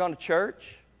up, never gone to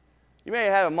church. You may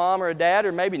have had a mom or a dad,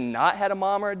 or maybe not had a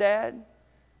mom or a dad.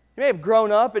 You may have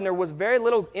grown up and there was very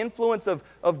little influence of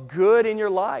good in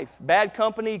your life. Bad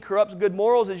company corrupts good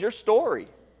morals is your story.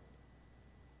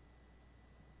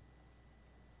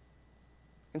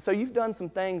 And so you've done some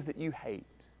things that you hate.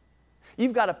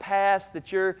 You've got a past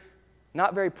that you're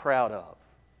not very proud of.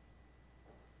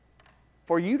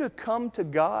 For you to come to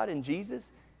God and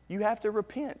Jesus, you have to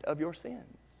repent of your sins.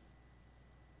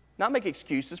 Not make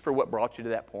excuses for what brought you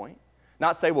to that point.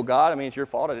 Not say, well, God, it's your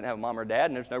fault. I didn't have a mom or a dad,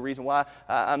 and there's no reason why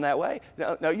I'm that way.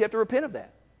 No, you have to repent of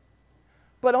that.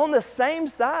 But on the same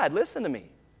side, listen to me.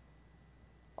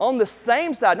 On the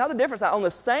same side, not the different side, on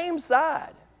the same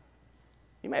side,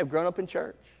 you may have grown up in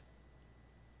church.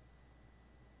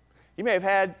 You may have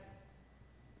had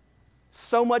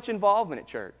so much involvement at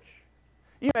church.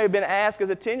 You may have been asked as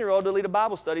a 10-year-old to lead a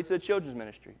Bible study to the children's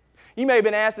ministry. You may have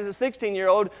been asked as a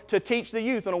 16-year-old to teach the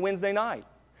youth on a Wednesday night.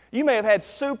 You may have had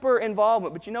super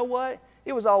involvement, but you know what?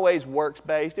 It was always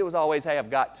works-based. It was always, hey, I've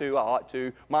got to, I ought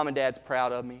to, mom and dad's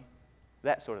proud of me,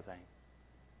 that sort of thing.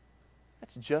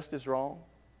 That's just as wrong.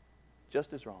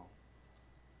 Just as wrong.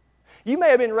 You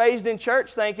may have been raised in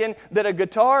church thinking that a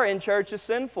guitar in church is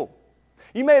sinful.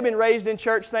 You may have been raised in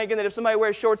church thinking that if somebody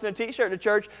wears shorts and a t-shirt to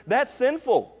church, that's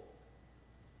sinful.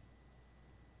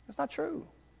 That's not true.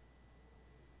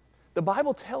 The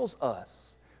Bible tells us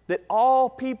that all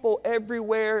people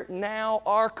everywhere now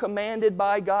are commanded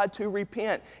by God to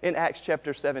repent in Acts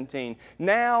chapter 17.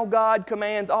 Now God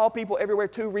commands all people everywhere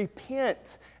to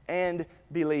repent and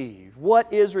believe.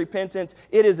 What is repentance?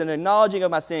 It is an acknowledging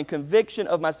of my sin, conviction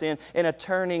of my sin, and a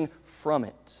turning from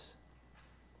it.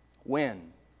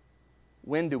 When?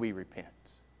 When do we repent?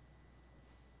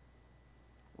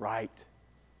 Right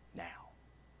now.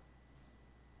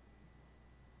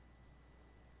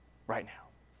 Right now.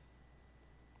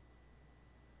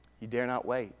 You dare not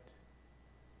wait.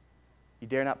 You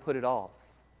dare not put it off.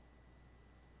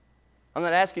 I'm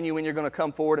not asking you when you're going to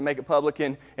come forward and make it public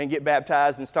and get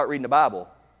baptized and start reading the Bible.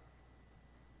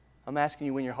 I'm asking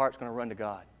you when your heart's going to run to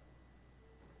God.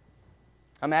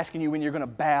 I'm asking you when you're going to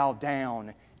bow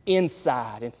down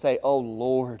inside and say, oh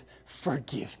Lord,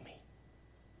 forgive me.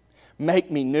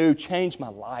 Make me new. Change my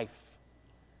life.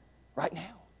 Right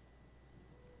now.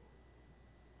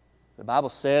 The Bible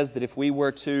says that if we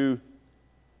were to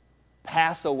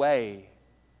pass away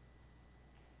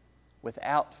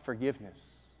without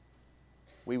forgiveness,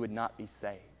 we would not be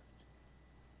saved.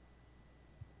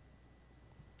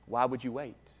 Why would you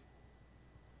wait?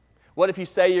 What if you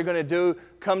say you're going to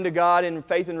come to God in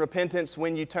faith and repentance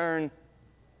when you turn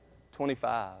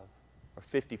 25 or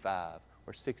 55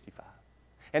 or 65?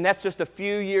 And that's just a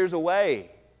few years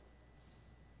away.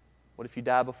 What if you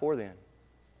die before then?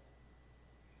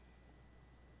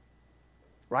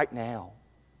 Right now.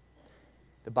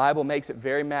 The Bible makes it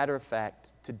very matter of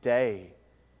fact. Today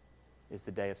is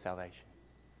the day of salvation.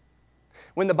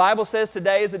 When the Bible says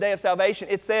today is the day of salvation,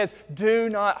 it says, do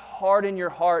not harden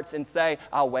your hearts and say,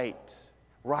 I'll wait.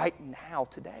 Right now,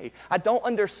 today. I don't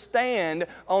understand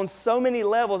on so many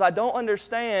levels, I don't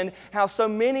understand how so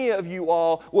many of you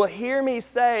all will hear me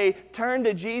say, turn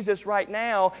to Jesus right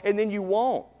now, and then you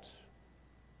won't.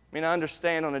 I mean, I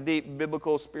understand on a deep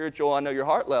biblical, spiritual, I know your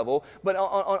heart level, but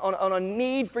on a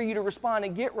need for you to respond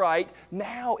and get right,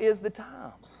 now is the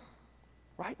time.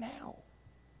 Right now.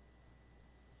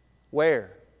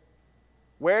 Where?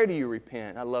 Where do you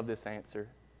repent? I love this answer.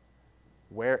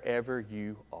 Wherever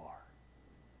you are.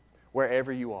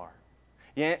 Wherever you are.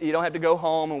 You don't have to go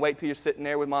home and wait till you're sitting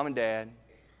there with mom and dad.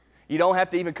 You don't have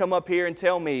to even come up here and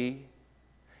tell me.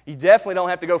 You definitely don't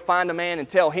have to go find a man and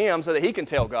tell him so that he can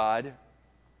tell God.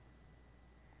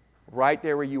 Right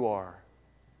there where you are,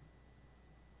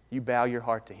 you bow your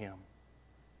heart to Him.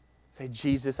 Say,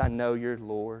 Jesus, I know you're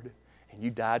Lord, and you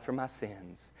died for my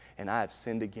sins, and I have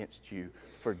sinned against you.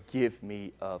 Forgive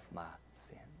me of my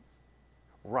sins.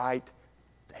 Right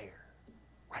there.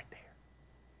 Right there.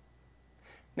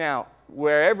 Now,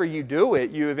 wherever you do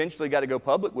it, you eventually got to go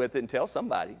public with it and tell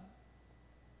somebody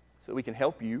so we can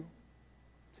help you,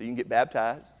 so you can get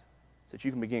baptized, so that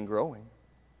you can begin growing.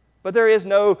 But there is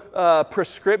no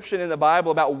prescription in the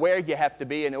Bible about where you have to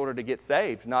be in order to get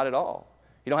saved. Not at all.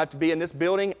 You don't have to be in this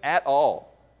building at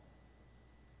all.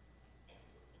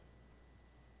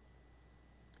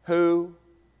 Who?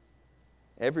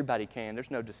 Everybody can. There's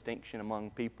no distinction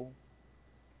among people.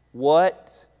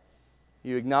 What?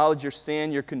 You acknowledge your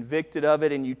sin, you're convicted of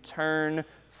it, and you turn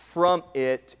from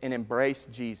it and embrace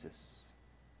Jesus.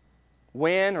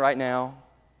 When? Right now.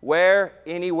 Where?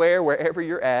 Anywhere, wherever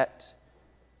you're at.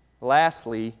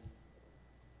 Lastly,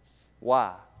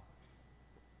 why?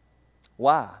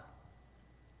 Why?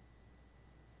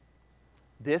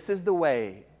 This is the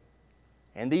way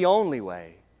and the only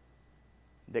way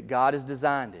that God has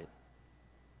designed it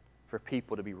for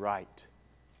people to be right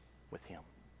with Him.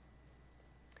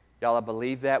 Y'all, I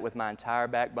believe that with my entire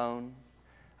backbone.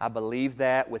 I believe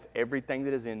that with everything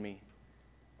that is in me.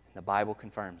 And the Bible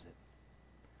confirms it.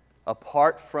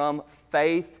 Apart from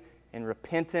faith and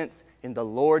repentance in the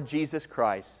Lord Jesus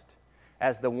Christ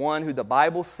as the one who the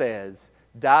Bible says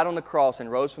died on the cross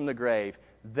and rose from the grave,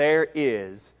 there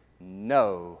is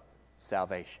no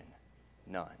salvation.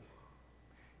 None.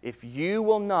 If you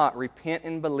will not repent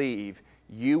and believe,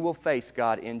 you will face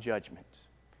God in judgment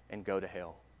and go to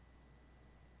hell.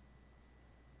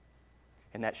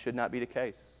 And that should not be the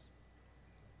case.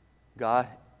 God,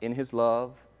 in His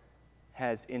love,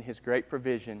 has, in His great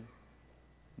provision,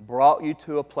 brought you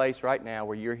to a place right now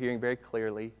where you're hearing very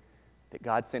clearly that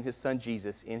God sent His Son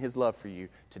Jesus in His love for you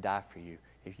to die for you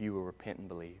if you will repent and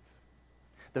believe.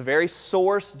 The very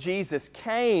source, Jesus,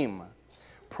 came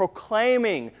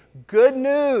proclaiming good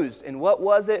news. And what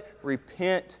was it?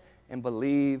 Repent and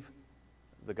believe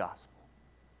the gospel.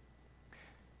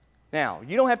 Now,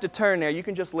 you don't have to turn there. You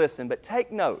can just listen, but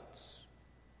take notes.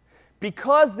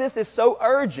 Because this is so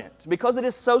urgent, because it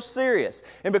is so serious,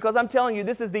 and because I'm telling you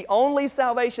this is the only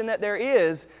salvation that there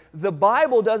is, the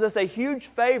Bible does us a huge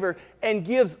favor and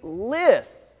gives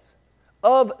lists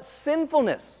of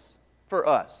sinfulness for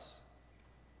us.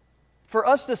 For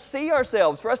us to see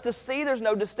ourselves, for us to see there's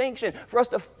no distinction, for us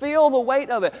to feel the weight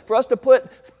of it, for us to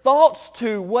put thoughts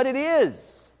to what it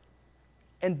is,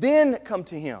 and then come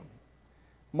to Him.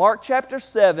 Mark chapter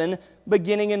 7,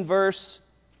 beginning in verse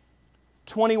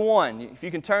 21. If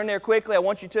you can turn there quickly, I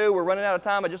want you to. We're running out of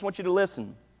time. I just want you to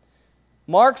listen.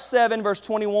 Mark 7, verse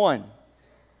 21.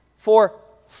 For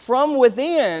from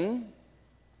within,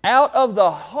 out of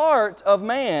the heart of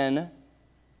man,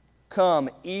 come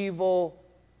evil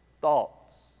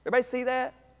thoughts. Everybody see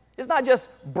that? It's not just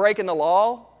breaking the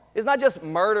law. It's not just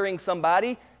murdering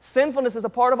somebody. Sinfulness is a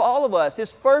part of all of us.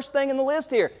 It's first thing in the list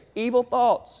here. Evil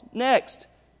thoughts. Next,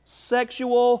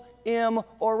 sexual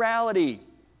immorality.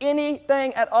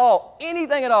 Anything at all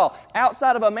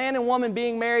outside of a man and woman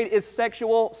being married is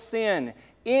sexual sin.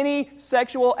 Any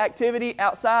sexual activity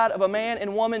outside of a man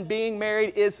and woman being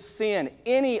married is sin.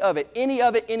 Any of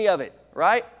it,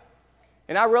 right?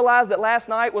 And I realized that last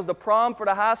night was the prom for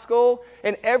the high school,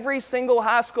 and every single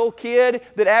high school kid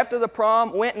that after the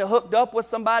prom went and hooked up with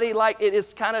somebody like it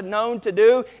is kind of known to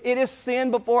do, it is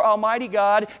sin before Almighty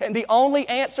God, and the only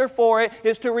answer for it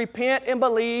is to repent and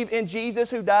believe in Jesus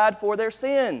who died for their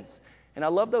sins. And I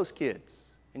love those kids,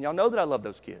 and y'all know that I love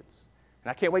those kids,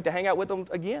 and I can't wait to hang out with them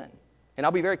again. And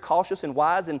I'll be very cautious and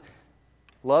wise and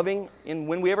loving in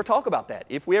when we ever talk about that,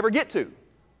 if we ever get to.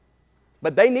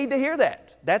 But they need to hear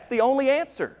that. That's the only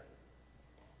answer.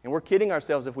 And we're kidding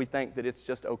ourselves if we think that it's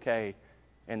just okay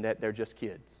and that they're just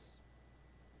kids.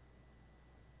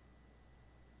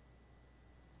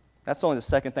 That's only the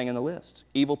second thing in the list.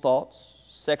 Evil thoughts,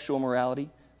 sexual immorality,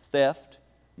 theft,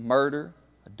 murder,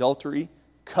 adultery,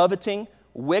 coveting,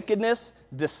 wickedness,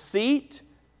 deceit,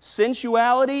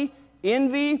 sensuality,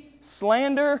 envy,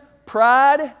 slander,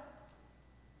 pride,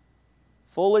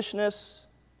 foolishness.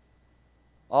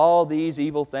 All these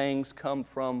evil things come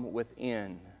from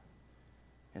within,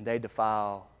 and they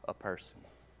defile a person.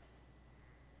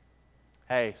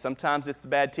 Hey, sometimes it's the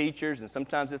bad teachers, and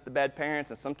sometimes it's the bad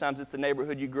parents, and sometimes it's the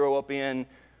neighborhood you grow up in.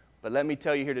 But let me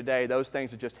tell you here today, those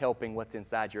things are just helping what's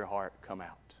inside your heart come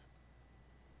out.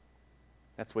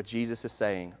 That's what Jesus is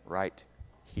saying right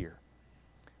here.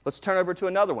 Let's turn over to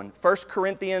another one. 1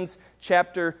 Corinthians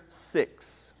chapter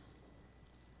 6.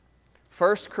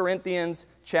 1 Corinthians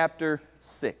chapter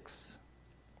 6.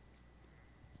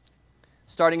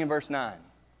 Starting in verse 9.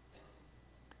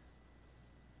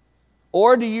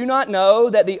 Or do you not know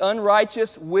that the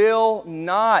unrighteous will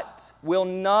not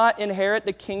inherit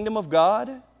the kingdom of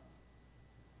God?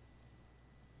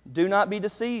 Do not be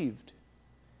deceived.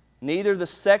 Neither the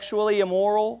sexually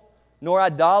immoral, nor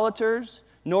idolaters,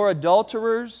 nor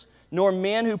adulterers, nor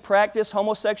men who practice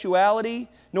homosexuality,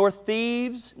 nor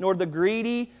thieves, nor the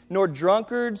greedy, nor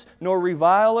drunkards, nor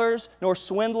revilers, nor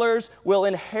swindlers will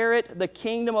inherit the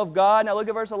kingdom of God. Now look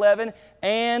at verse 11.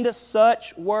 And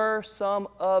such were some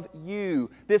of you.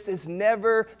 This is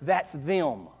never, that's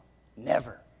them.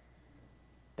 Never.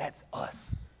 That's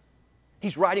us.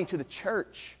 He's writing to the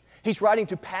church. He's writing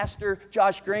to Pastor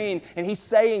Josh Green, and he's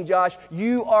saying, Josh,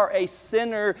 you are a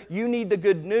sinner. You need the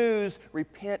good news.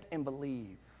 Repent and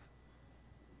believe.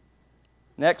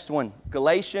 Next one,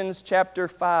 Galatians chapter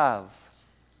 5.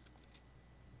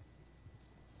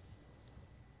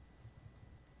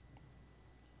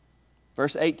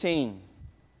 Verse 18.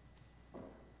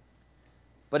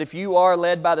 But if you are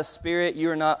led by the Spirit,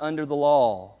 you are not under the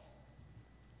law.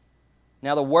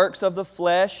 Now the works of the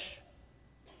flesh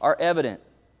are evident: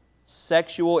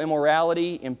 sexual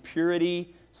immorality,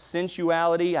 impurity,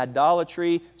 sensuality,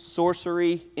 idolatry,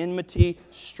 sorcery, enmity,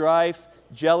 strife,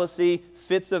 jealousy,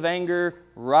 fits of anger,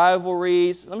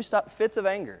 rivalries. Let me stop. Fits of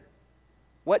anger.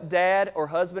 What dad or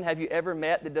husband have you ever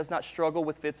met that does not struggle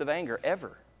with fits of anger?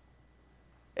 Ever.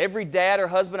 Every dad or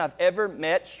husband I've ever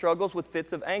met struggles with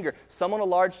fits of anger. Some on a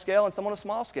large scale and some on a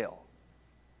small scale.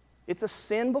 It's a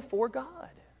sin before God.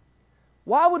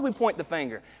 Why would we point the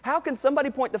finger? How can somebody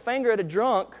point the finger at a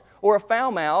drunk or a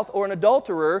foul mouth or an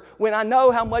adulterer when I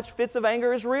know how much fits of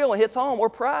anger is real and hits home, or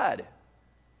pride?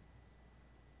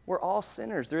 We're all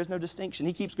sinners. There is no distinction.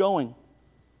 He keeps going.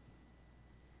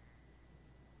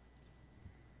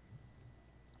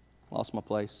 Lost my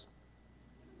place.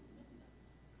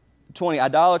 20,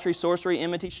 idolatry, sorcery,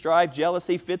 enmity, strife,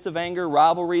 jealousy, fits of anger,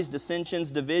 rivalries,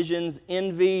 dissensions, divisions,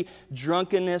 envy,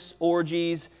 drunkenness,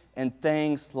 orgies, and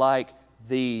things like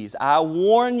these. I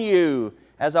warn you,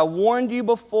 as I warned you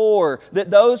before,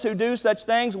 that those who do such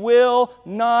things will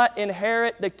not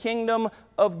inherit the kingdom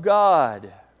of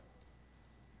God.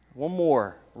 One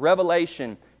more.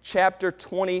 Revelation chapter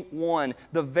 21,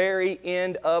 the very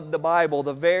end of the Bible,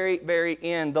 the very, very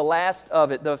end, the last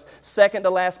of it, the second to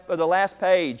last, or the last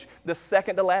page, the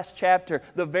second to last chapter,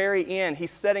 the very end.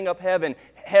 He's setting up heaven.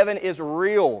 Heaven is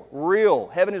real, real.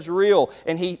 Heaven is real.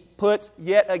 And He puts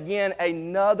yet again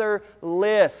another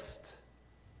list.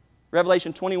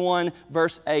 Revelation 21,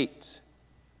 verse 8.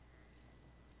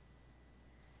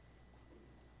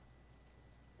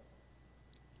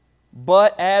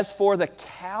 But as for the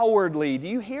cowardly, do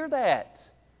you hear that?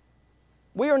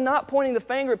 We are not pointing the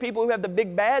finger at people who have the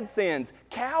big bad sins.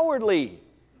 Cowardly. Do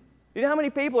you know how many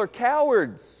people are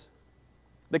cowards?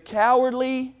 The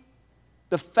cowardly,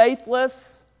 the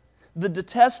faithless, the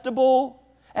detestable.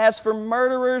 As for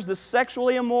murderers, the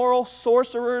sexually immoral,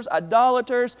 sorcerers,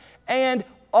 idolaters, and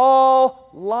all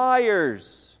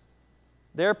liars,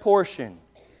 their portion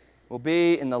will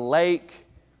be in the lake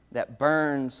that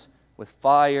burns with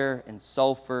fire and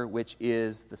sulfur, which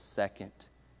is the second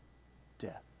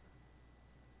death.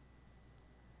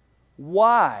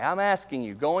 Why? I'm asking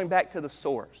you, going back to the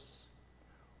source,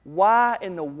 why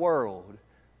in the world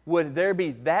would there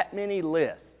be that many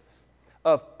lists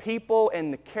of people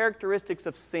and the characteristics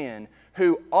of sin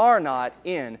who are not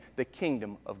in the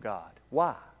kingdom of God?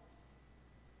 Why?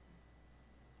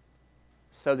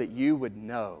 So that you would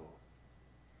know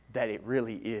that it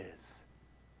really is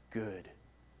good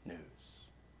news.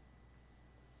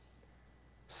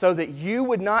 So that you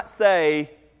would not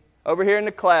say, over here in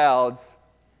the clouds,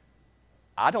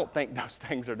 I don't think those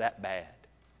things are that bad.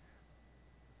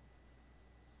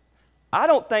 I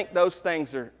don't think those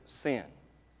things are sin.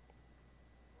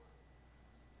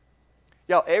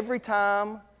 Y'all, every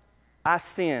time I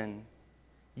sin,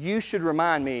 you should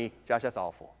remind me, Josh, that's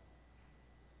awful.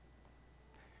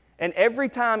 And every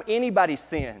time anybody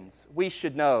sins, we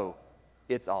should know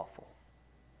it's awful.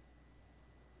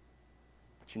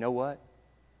 But you know what?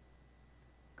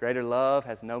 Greater love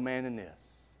has no man than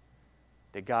this,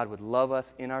 that God would love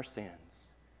us in our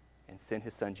sins and send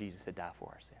His Son Jesus to die for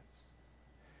our sins.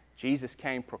 Jesus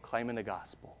came proclaiming the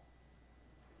gospel.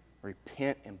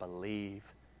 Repent and believe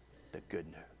the good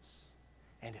news.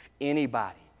 And if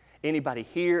anybody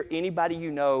here, anybody you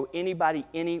know, anybody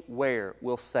anywhere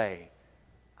will say,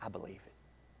 I believe it,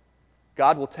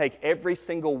 God will take every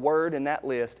single word in that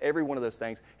list, every one of those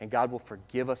things, and God will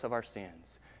forgive us of our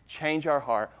sins, change our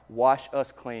heart, wash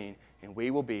us clean, and we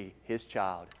will be His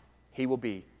child. He will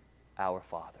be our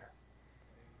Father.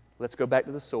 Let's go back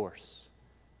to the source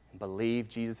and believe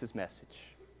Jesus'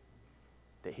 message,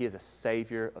 that He is a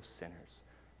Savior of sinners.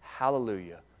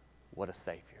 Hallelujah, what a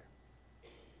Savior.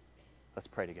 Let's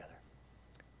pray together.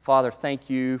 Father,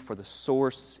 thank You for the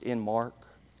source in Mark.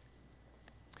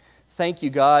 Thank You,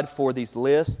 God, for these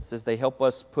lists as they help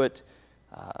us put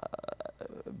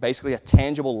basically a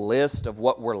tangible list of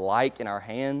what we're like in our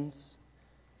hands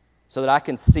so that I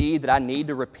can see that I need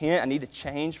to repent, I need to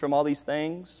change from all these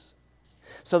things,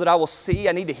 so that I will see,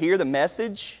 I need to hear the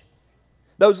message.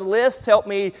 Those lists help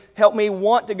me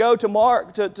want to go to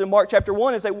Mark chapter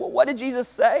 1 and say, well, what did Jesus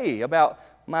say about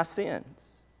my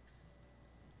sins?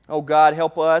 Oh God,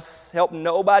 help us. Help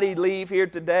nobody leave here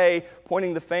today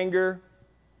pointing the finger,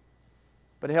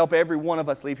 but help every one of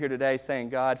us leave here today saying,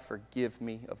 God, forgive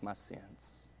me of my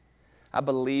sins. I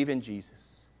believe in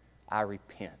Jesus. I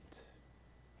repent.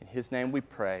 In His name we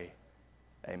pray.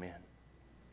 Amen.